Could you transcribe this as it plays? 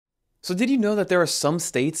So did you know that there are some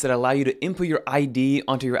states that allow you to input your ID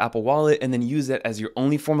onto your Apple Wallet and then use that as your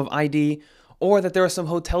only form of ID? Or that there are some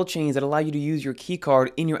hotel chains that allow you to use your key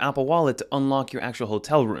card in your Apple Wallet to unlock your actual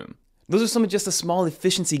hotel room? Those are some of just the small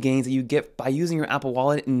efficiency gains that you get by using your Apple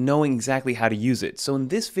Wallet and knowing exactly how to use it. So in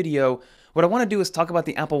this video, what I want to do is talk about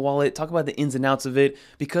the Apple Wallet, talk about the ins and outs of it,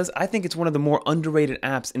 because I think it's one of the more underrated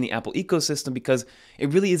apps in the Apple ecosystem because it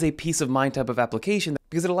really is a peace of mind type of application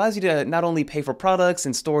because it allows you to not only pay for products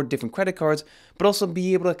and store different credit cards, but also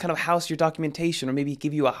be able to kind of house your documentation or maybe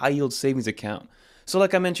give you a high yield savings account. So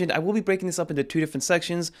like I mentioned, I will be breaking this up into two different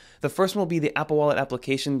sections. The first one will be the Apple Wallet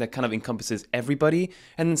application that kind of encompasses everybody.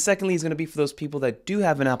 And then secondly is going to be for those people that do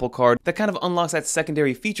have an Apple Card that kind of unlocks that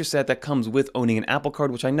secondary feature set that comes with owning an Apple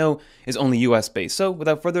Card, which I know is only US based. So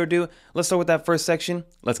without further ado, let's start with that first section.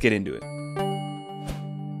 Let's get into it.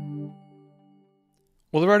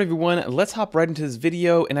 Well, alright everyone, let's hop right into this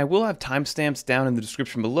video, and I will have timestamps down in the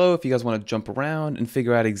description below if you guys want to jump around and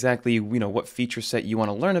figure out exactly, what feature set you want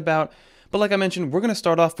to learn about. But like I mentioned, we're going to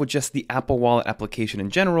start off with just the Apple Wallet application in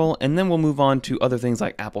general, and then we'll move on to other things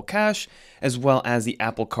like Apple Cash, as well as the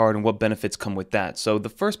Apple Card and what benefits come with that. So the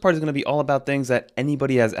first part is going to be all about things that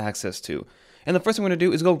anybody has access to. And the first thing we're going to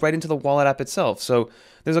do is go right into the Wallet app itself. So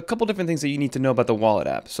there's a couple different things that you need to know about the Wallet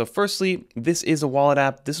app. So firstly, this is a Wallet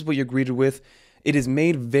app. This is what you're greeted with. It is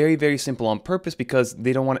made very, very simple on purpose because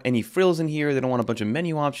they don't want any frills in here. They don't want a bunch of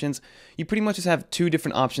menu options. You pretty much just have two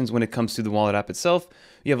different options when it comes to the Wallet app itself.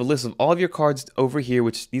 You have a list of all of your cards over here,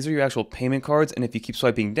 which these are your actual payment cards. And if you keep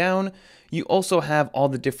swiping down, you also have all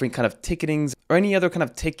the different kind of ticketings or any other kind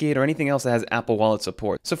of ticket or anything else that has Apple Wallet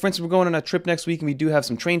support. So for instance, we're going on a trip next week and we do have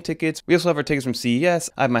some train tickets. We also have our tickets from CES.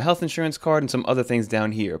 I have my health insurance card and some other things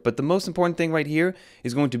down here. But the most important thing right here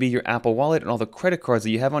is going to be your Apple Wallet and all the credit cards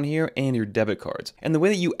that you have on here and your debit cards. And the way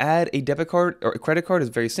that you add a debit card or a credit card is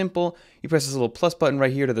very simple. You press this little plus button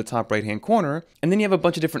right here to the top right hand corner, and then you have a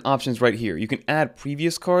bunch of different options right here. You can add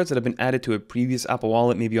previous cards that have been added to a previous Apple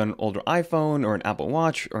Wallet, maybe on an older iPhone or an Apple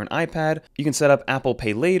Watch or an iPad. You can set up Apple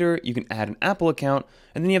Pay Later, you can add an Apple account,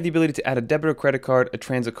 and then you have the ability to add a debit or credit card, a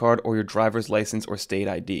transit card, or your driver's license or state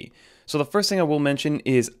ID. So the first thing I will mention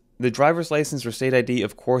is the driver's license or state ID,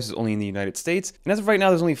 of course, is only in the United States. And as of right now,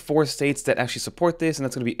 there's only 4 states that actually support this, and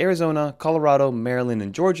that's going to be Arizona, Colorado, Maryland,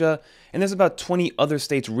 and Georgia. And there's about 20 other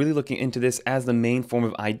states really looking into this as the main form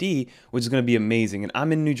of ID, which is going to be amazing. And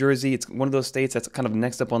I'm in New Jersey. It's one of those states that's kind of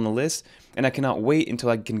next up on the list, and I cannot wait until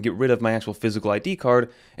I can get rid of my actual physical ID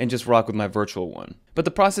card and just rock with my virtual one. But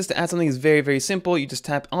the process to add something is very, very simple. You just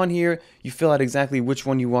tap on here, you fill out exactly which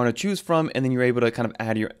one you want to choose from, and then you're able to kind of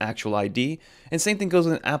add your actual ID. And same thing goes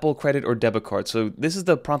with an Apple credit or debit card. So this is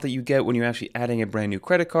the prompt that you get when you're actually adding a brand new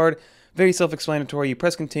credit card. Very self-explanatory. You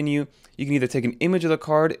press continue. You can either take an image of the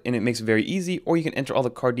card, and it makes it very easy, or you can enter all the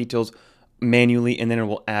card details manually, and then it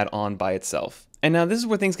will add on by itself. And now this is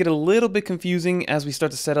where things get a little bit confusing as we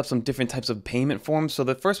start to set up some different types of payment forms. So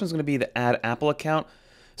the first one's going to be the Add Apple account.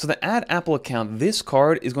 So the Add Apple account, this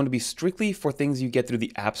card is going to be strictly for things you get through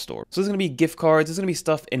the App Store. So there's going to be gift cards, there's going to be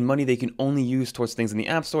stuff and money they can only use towards things in the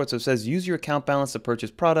App Store. So it says use your account balance to purchase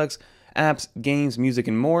products, apps, games, music,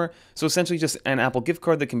 and more. So essentially just an Apple gift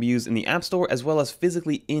card that can be used in the App Store as well as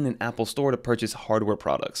physically in an Apple Store to purchase hardware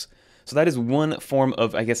products. So that is one form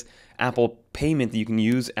of, Apple payment that you can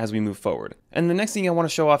use as we move forward. And the next thing I want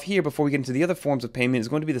to show off here before we get into the other forms of payment is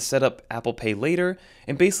going to be the setup Apple Pay Later.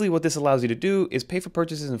 And basically what this allows you to do is pay for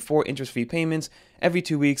purchases in 4 interest-free payments every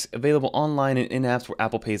 2 weeks, available online and in apps where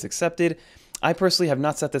Apple Pay is accepted. I personally have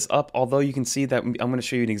not set this up, although you can see that I'm going to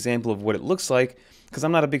show you an example of what it looks like, because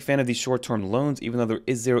I'm not a big fan of these short-term loans, even though there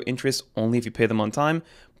is 0 interest only if you pay them on time.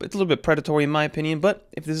 But it's a little bit predatory in my opinion, but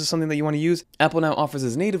if this is something that you want to use, Apple now offers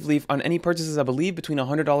this natively on any purchases, I believe, between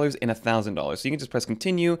 $100 and $1,000. So you can just press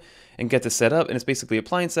continue and get this set up, and it's basically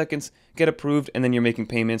apply in seconds, get approved, and then you're making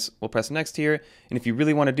payments. We'll press next here, and if you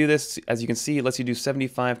really want to do this, as you can see, it lets you do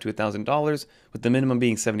 $75 to $1,000, with the minimum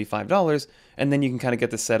being $75, and then you can kind of get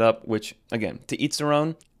this set up, which, again, to each their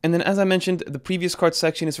own. And then as I mentioned, the previous card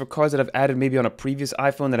section is for cards that I've added maybe on a previous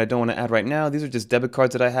iPhone that I don't want to add right now. These are just debit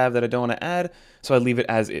cards that I have that I don't want to add, so I leave it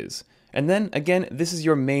as is. And then again, this is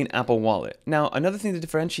your main Apple Wallet. Now, another thing to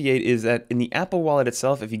differentiate is that in the Apple Wallet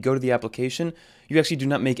itself, if you go to the application, you actually do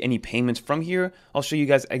not make any payments from here. I'll show you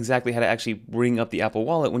guys exactly how to actually bring up the Apple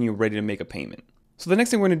Wallet when you're ready to make a payment. So the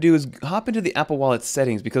next thing we're going to do is hop into the Apple Wallet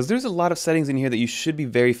settings, because there's a lot of settings in here that you should be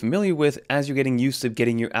very familiar with as you're getting used to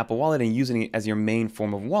getting your Apple Wallet and using it as your main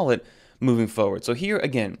form of wallet. moving forward. So here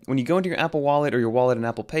again, when you go into your Apple Wallet or your Wallet and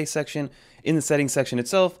Apple Pay section, in the settings section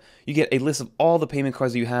itself, you get a list of all the payment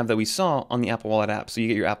cards that you have that we saw on the Apple Wallet app. So you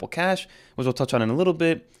get your Apple Cash, which we'll touch on in a little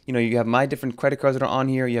bit. You know, you have my different credit cards that are on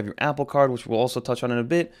here. You have your Apple Card, which we'll also touch on in a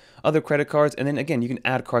bit, other credit cards, and then again, you can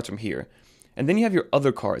add cards from here. And then you have your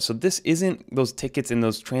other cards. So this isn't those tickets and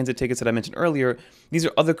those transit tickets that I mentioned earlier. These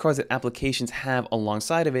are other cards that applications have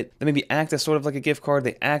alongside of it that maybe act as sort of like a gift card,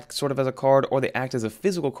 they act sort of as a card, or they act as a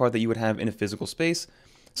physical card that you would have in a physical space.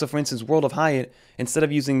 So for instance, World of Hyatt, instead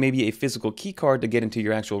of using maybe a physical key card to get into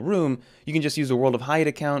your actual room, you can just use a World of Hyatt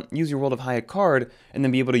account, use your World of Hyatt card, and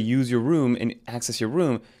then be able to use your room and access your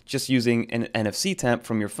room just using an NFC tap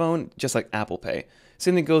from your phone, just like Apple Pay.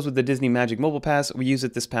 Same thing goes with the Disney Magic Mobile Pass. We used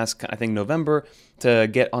it this past, I think, November to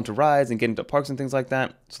get onto rides and get into parks and things like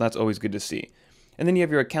that. So that's always good to see. And then you have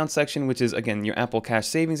your account section, which is, again, your Apple Cash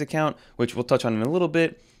Savings account, which we'll touch on in a little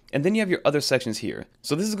bit. And then you have your other sections here.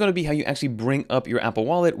 So this is going to be how you actually bring up your Apple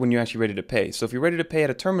Wallet when you're actually ready to pay. So if you're ready to pay at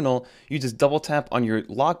a terminal, you just double tap on your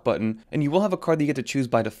lock button and you will have a card that you get to choose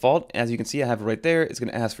by default. As you can see, I have it right there. It's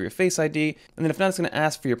going to ask for your Face ID. And then if not, it's going to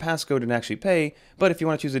ask for your passcode and actually pay. But if you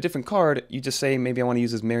want to choose a different card, you just say, maybe I want to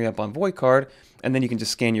use this Marriott Bonvoy card. And then you can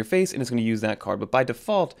just scan your face and it's going to use that card. But by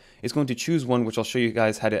default, it's going to choose one, which I'll show you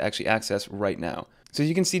guys how to actually access right now. So as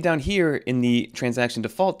you can see down here in the transaction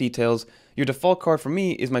default details, your default card for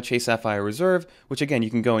me is my Chase Sapphire Reserve, which again, you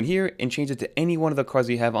can go in here and change it to any one of the cards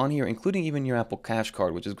you have on here, including even your Apple Cash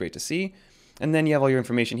card, which is great to see. And then you have all your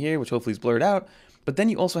information here, which hopefully is blurred out. But then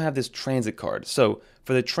you also have this transit card. So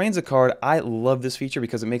for the transit card, I love this feature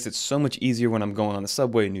because it makes it so much easier when I'm going on the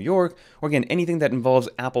subway in New York, or again, anything that involves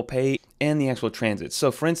Apple Pay and the actual transit.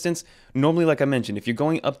 So for instance, normally, like I mentioned, if you're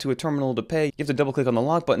going up to a terminal to pay, you have to double click on the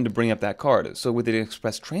lock button to bring up that card. So with the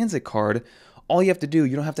Express Transit card, all you have to do,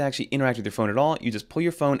 you don't have to actually interact with your phone at all. You just pull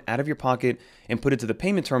your phone out of your pocket and put it to the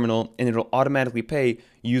payment terminal, and it'll automatically pay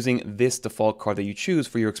using this default card that you choose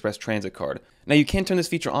for your Express Transit card. Now, you can turn this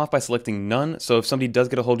feature off by selecting none. So if somebody does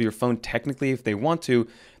get a hold of your phone, technically, if they want to,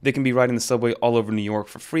 they can be riding the subway all over New York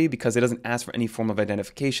for free because it doesn't ask for any form of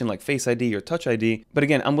identification like Face ID or Touch ID. But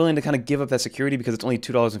again, I'm willing to kind of give up that security because it's only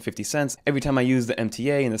 $2.50 every time I use the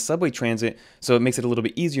MTA and the subway transit. So it makes it a little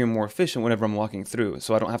bit easier and more efficient whenever I'm walking through.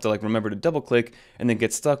 So I don't have to like remember to double click and then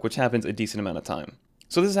get stuck, which happens a decent amount of time.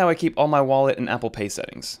 So this is how I keep all my wallet and Apple Pay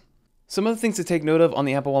settings. Some other things to take note of on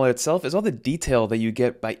the Apple Wallet itself is all the detail that you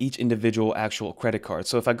get by each individual actual credit card.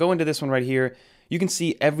 So if I go into this one right here, you can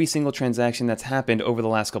see every single transaction that's happened over the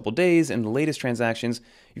last couple days and the latest transactions.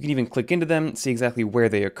 You can even click into them, see exactly where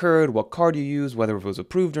they occurred, what card you used, whether it was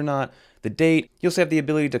approved or not, the date. You also have the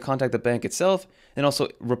ability to contact the bank itself and also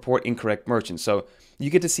report incorrect merchants. So you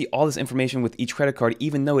get to see all this information with each credit card,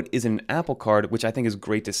 even though it isn't an Apple card, which I think is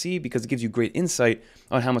great to see because it gives you great insight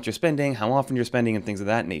on how much you're spending, how often you're spending, and things of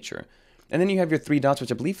that nature. And then you have your three dots,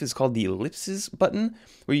 which I believe is called the ellipses button,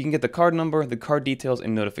 where you can get the card number, the card details,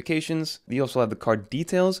 and notifications. You also have the card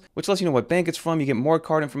details, which lets you know what bank it's from. You get more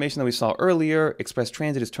card information that we saw earlier. Express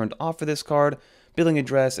Transit is turned off for this card, billing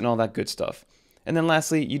address, and all that good stuff. And then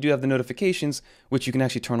lastly, you do have the notifications, which you can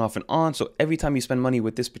actually turn off and on. So every time you spend money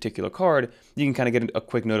with this particular card, you can kind of get a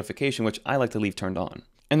quick notification, which I like to leave turned on.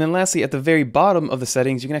 And then lastly, at the very bottom of the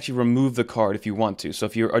settings, you can actually remove the card if you want to. So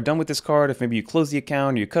if you are done with this card, if maybe you close the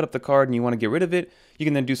account or you cut up the card and you want to get rid of it, you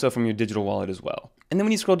can then do so from your digital wallet as well. And then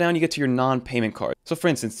when you scroll down, you get to your non-payment card. So for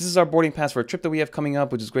instance, this is our boarding pass for a trip that we have coming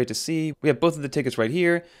up, which is great to see. We have both of the tickets right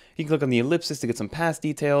here. You can click on the ellipsis to get some pass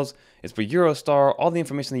details. It's for Eurostar, all the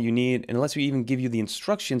information that you need, and it lets you even give you the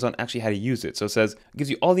instructions on actually how to use it. So it says, it gives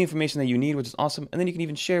you all the information that you need, which is awesome. And then you can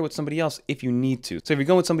even share it with somebody else if you need to. So if you're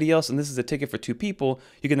going with somebody else and this is a ticket for 2 people,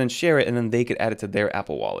 you can then share it and then they could add it to their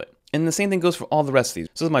Apple Wallet. And the same thing goes for all the rest of these.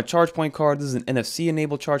 So this is my ChargePoint card. This is an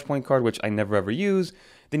NFC-enabled ChargePoint card, which I never ever use.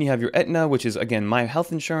 Then you have your Aetna, which is, again, my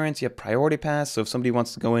health insurance. You have Priority Pass, so if somebody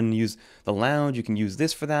wants to go in and use the lounge, you can use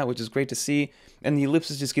this for that, which is great to see. And the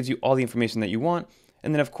ellipsis just gives you all the information that you want.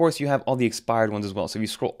 And then, of course, you have all the expired ones as well. So if you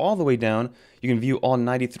scroll all the way down, you can view all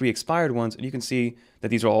 93 expired ones, and you can see that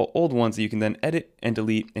these are all old ones that you can then edit and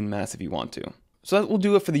delete en masse if you want to. So that will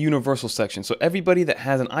do it for the universal section. So everybody that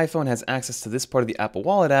has an iPhone has access to this part of the Apple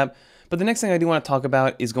Wallet app. But the next thing I do want to talk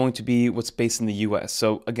about is going to be what's based in the US.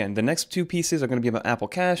 So again, the next 2 pieces are going to be about Apple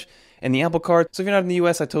Cash and the Apple Card. So if you're not in the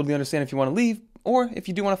US, I totally understand if you want to leave, or if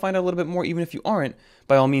you do want to find out a little bit more, even if you aren't,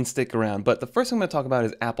 by all means stick around. But the first thing I'm going to talk about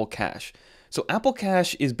is Apple Cash. So Apple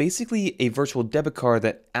Cash is basically a virtual debit card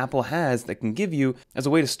that Apple has that can give you as a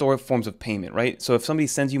way to store forms of payment, right? So if somebody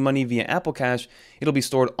sends you money via Apple Cash, it'll be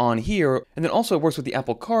stored on here. And then also it works with the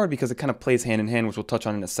Apple Card because it kind of plays hand in hand, which we'll touch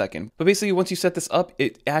on in a second. But basically, once you set this up,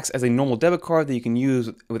 it acts as a normal debit card that you can use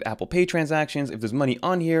with Apple Pay transactions. If there's money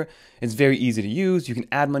on here, it's very easy to use. You can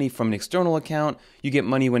add money from an external account. You get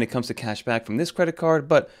money when it comes to cash back from this credit card.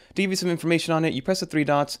 But to give you some information on it, you press the three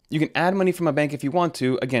dots. You can add money from a bank if you want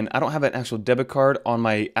to. Again, I don't have an actual debit card on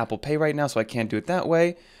my Apple Pay right now, so I can't do it that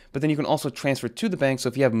way. But then you can also transfer to the bank. So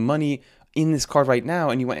if you have money in this card right now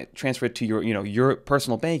and you want to transfer it to your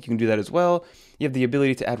personal bank, you can do that as well. You have the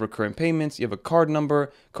ability to add recurring payments. You have a card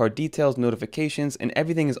number, card details, notifications, and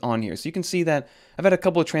everything is on here. So you can see that I've had a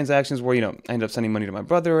couple of transactions where, I end up sending money to my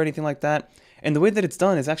brother or anything like that. And the way that it's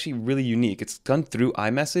done is actually really unique. It's done through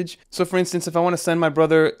iMessage. So for instance, if I want to send my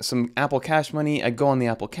brother some Apple Cash money, I go on the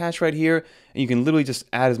Apple Cash right here, and you can literally just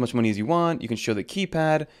add as much money as you want. You can show the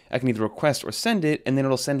keypad. I can either request or send it, and then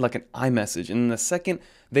it'll send like an iMessage. And in the second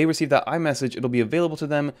they receive that iMessage, it'll be available to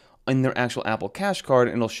them in their actual Apple Cash card,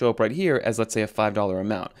 and it'll show up right here as, let's say, a $5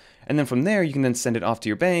 amount. And then from there, you can then send it off to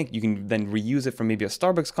your bank. You can then reuse it for maybe a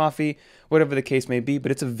Starbucks coffee, whatever the case may be.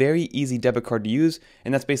 But it's a very easy debit card to use,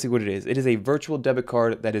 and that's basically what it is. It is a virtual debit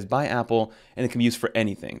card that is by Apple, and it can be used for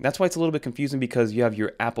anything. That's why it's a little bit confusing, because you have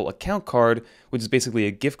your Apple account card, which is basically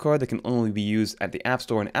a gift card that can only be used at the App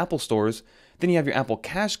Store and Apple stores. Then you have your Apple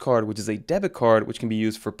Cash card, which is a debit card, which can be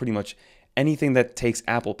used for pretty much anything that takes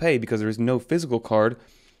Apple Pay, because there is no physical card.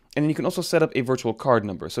 And then you can also set up a virtual card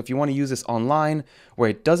number. So if you want to use this online where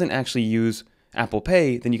it doesn't actually use Apple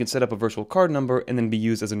Pay, then you can set up a virtual card number and then be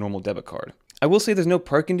used as a normal debit card. I will say there's no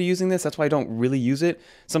perk into using this. That's why I don't really use it.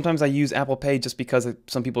 Sometimes I use Apple Pay just because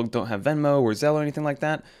some people don't have Venmo or Zelle or anything like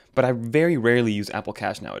that. But I very rarely use Apple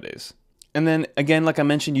Cash nowadays. And then again, like I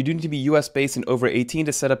mentioned, you do need to be US based and over 18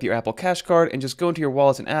 to set up your Apple Cash card, and just go into your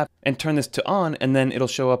wallets and app and turn this to on, and then it'll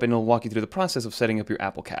show up and it'll walk you through the process of setting up your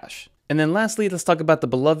Apple Cash. And then lastly, let's talk about the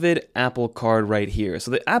beloved Apple Card right here.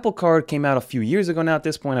 So the Apple Card came out a few years ago now at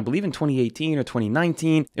this point, I believe in 2018 or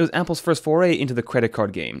 2019. It was Apple's first foray into the credit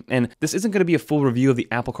card game. And this isn't going to be a full review of the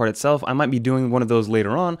Apple Card itself. I might be doing one of those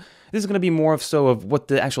later on. This is going to be more of what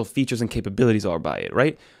the actual features and capabilities are by it,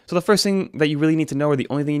 right? So the first thing that you really need to know, or the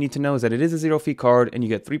only thing you need to know, is that it is a zero-fee card, and you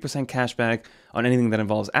get 3% cash back on anything that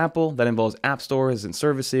involves Apple, that involves app stores and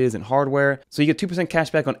services and hardware. So you get 2%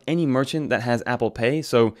 cash back on any merchant that has Apple Pay.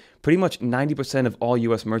 So pretty much 90% of all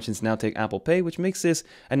US merchants now take Apple Pay, which makes this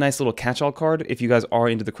a nice little catch-all card if you guys are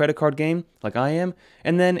into the credit card game like I am.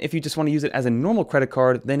 And then if you just want to use it as a normal credit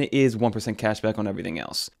card, then it is 1% cash back on everything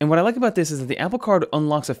else. And what I like about this is that the Apple Card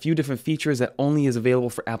unlocks a few different features that only is available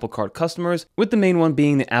for Apple Card customers, with the main one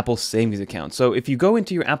being the Apple Savings account. So if you go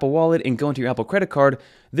into your Apple Wallet and go into your Apple credit card,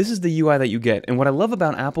 this is the UI that you get. And what I love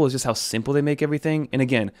about Apple is just how simple they make everything. And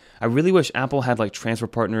again, I really wish Apple had like transfer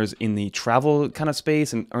partners in the travel kind of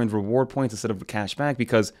space and earned reward points instead of cash back,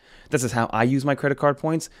 because this is how I use my credit card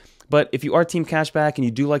points. But if you are team cashback and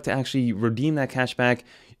you do like to actually redeem that cashback,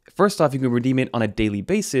 first off, you can redeem it on a daily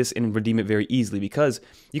basis and redeem it very easily, because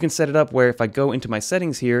you can set it up where if I go into my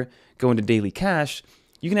settings here, go into daily cash,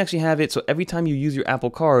 you can actually have it so every time you use your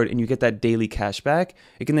Apple Card and you get that daily cash back,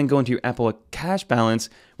 it can then go into your Apple Cash balance,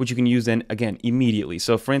 which you can use then again immediately.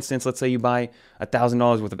 So for instance, let's say you buy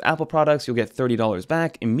 $1,000 worth of Apple products, you'll get $30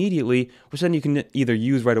 back immediately, which then you can either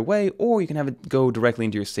use right away or you can have it go directly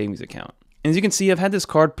into your savings account. And as you can see, I've had this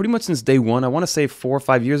card pretty much since day one. I want to say 4 or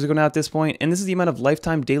 5 years ago now at this point, and this is the amount of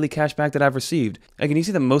lifetime daily cash back that I've received. Again, you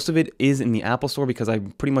see that most of it is in the Apple Store, because I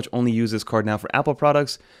pretty much only use this card now for Apple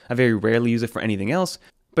products. I very rarely use it for anything else,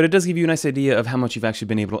 but it does give you a nice idea of how much you've actually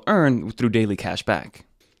been able to earn through daily cash back.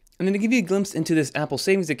 And then to give you a glimpse into this Apple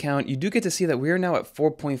Savings account, you do get to see that we are now at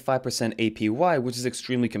 4.5% APY, which is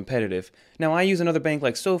extremely competitive. Now, I use another bank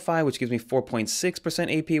like SoFi, which gives me 4.6%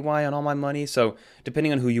 APY on all my money. So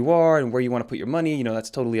depending on who you are and where you want to put your money,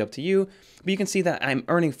 that's totally up to you. But you can see that I'm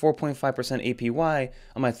earning 4.5% APY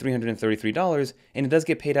on my $333, and it does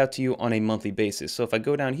get paid out to you on a monthly basis. So if I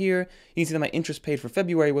go down here, you can see that my interest paid for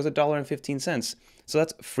February was $1.15. So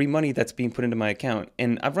that's free money that's being put into my account.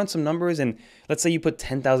 And I've run some numbers, and let's say you put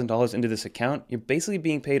 $10,000 into this account, you're basically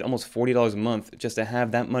being paid almost $40 a month just to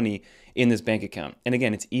have that money in this bank account. And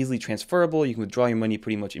again, it's easily transferable. You can withdraw your money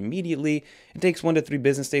pretty much immediately. It takes 1 to 3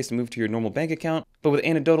 business days to move to your normal bank account. But with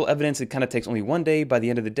anecdotal evidence, it kind of takes only 1 day. By the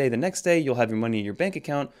end of the day, the next day, you'll have your money in your bank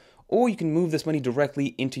account. Or you can move this money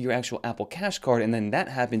directly into your actual Apple Cash card, and then that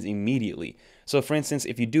happens immediately. So for instance,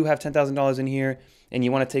 if you do have $10,000 in here and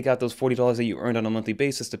you want to take out those $40 that you earned on a monthly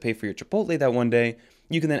basis to pay for your Chipotle that one day,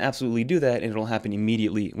 you can then absolutely do that, and it'll happen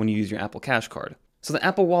immediately when you use your Apple Cash card. So the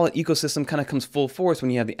Apple Wallet ecosystem kind of comes full force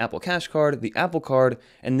when you have the Apple Cash Card, the Apple Card,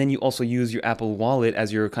 and then you also use your Apple Wallet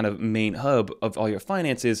as your kind of main hub of all your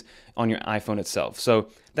finances on your iPhone itself. So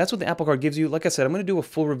that's what the Apple Card gives you. Like I said, I'm going to do a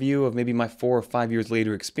full review of maybe my 4 or 5 years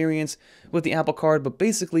later experience with the Apple Card, but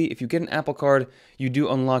basically if you get an Apple Card, you do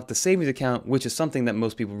unlock the savings account, which is something that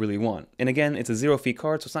most people really want. And again, it's a zero-fee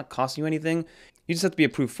card, so it's not costing you anything. You just have to be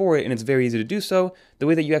approved for it, and it's very easy to do so. The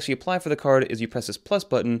way that you actually apply for the card is you press this plus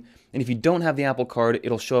button, and if you don't have the Apple Card,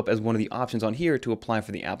 it'll show up as one of the options on here to apply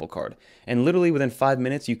for the Apple Card. And literally within 5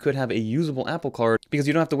 minutes, you could have a usable Apple Card because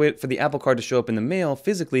you don't have to wait for the Apple Card to show up in the mail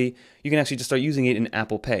physically. You can actually just start using it in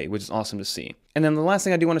Apple Pay, which is awesome to see. And then the last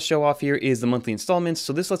thing I do want to show off here is the monthly installments.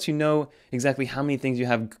 So this lets you know exactly how many things you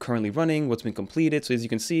have currently running, what's been completed. So as you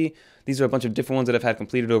can see, these are a bunch of different ones that I've had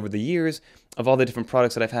completed over the years of all the different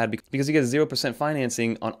products that I've had, because you get 0%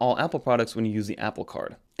 financing on all Apple products when you use the Apple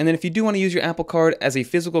Card. And then if you do want to use your Apple Card as a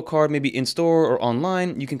physical card, maybe in store or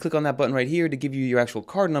online, you can click on that button right here to give you your actual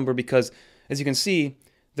card number, because as you can see,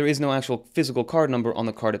 there is no actual physical card number on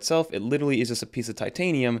the card itself. It literally is just a piece of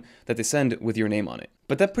titanium that they send with your name on it.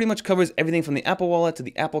 But that pretty much covers everything from the Apple Wallet to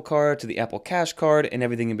the Apple Card to the Apple Cash Card and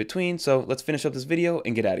everything in between. So let's finish up this video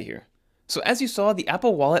and get out of here. So as you saw, the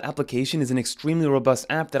Apple Wallet application is an extremely robust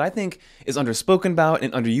app that I think is underspoken about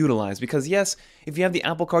and underutilized, because yes, if you have the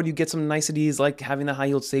Apple Card, you get some niceties like having the high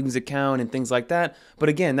yield savings account and things like that. But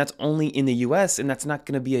again, that's only in the US, and that's not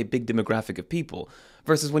going to be a big demographic of people.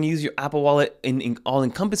 Versus when you use your Apple Wallet in an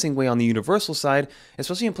all-encompassing way on the universal side,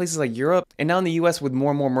 especially in places like Europe, and now in the US with more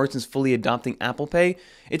and more merchants fully adopting Apple Pay,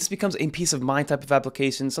 it just becomes a peace of mind type of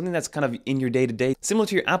application, something that's kind of in your day-to-day, similar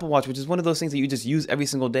to your Apple Watch, which is one of those things that you just use every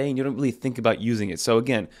single day and you don't really think about using it. So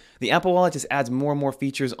again, the Apple Wallet just adds more and more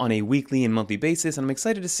features on a weekly and monthly basis, and I'm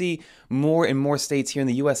excited to see more and more states here in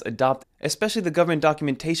the US adopt, especially the government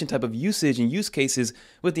documentation type of usage and use cases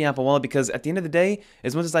with the Apple Wallet, because at the end of the day,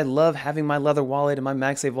 as much as I love having my leather wallet and my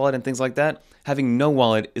MagSafe wallet and things like that, having no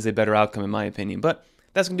wallet is a better outcome in my opinion. But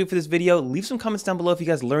that's going to do it for this video. Leave some comments down below if you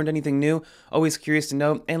guys learned anything new. Always curious to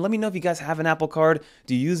know. And let me know if you guys have an Apple Card.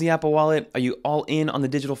 Do you use the Apple Wallet? Are you all in on the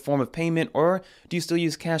digital form of payment, or do you still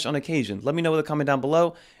use cash on occasion? Let me know with a comment down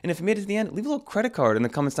below. And if you made it to the end, leave a little credit card in the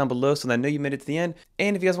comments down below so that I know you made it to the end.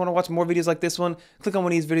 And if you guys want to watch more videos like this one, click on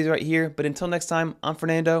one of these videos right here. But until next time, I'm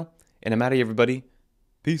Fernando, and I'm out of here, everybody.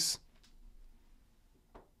 Peace.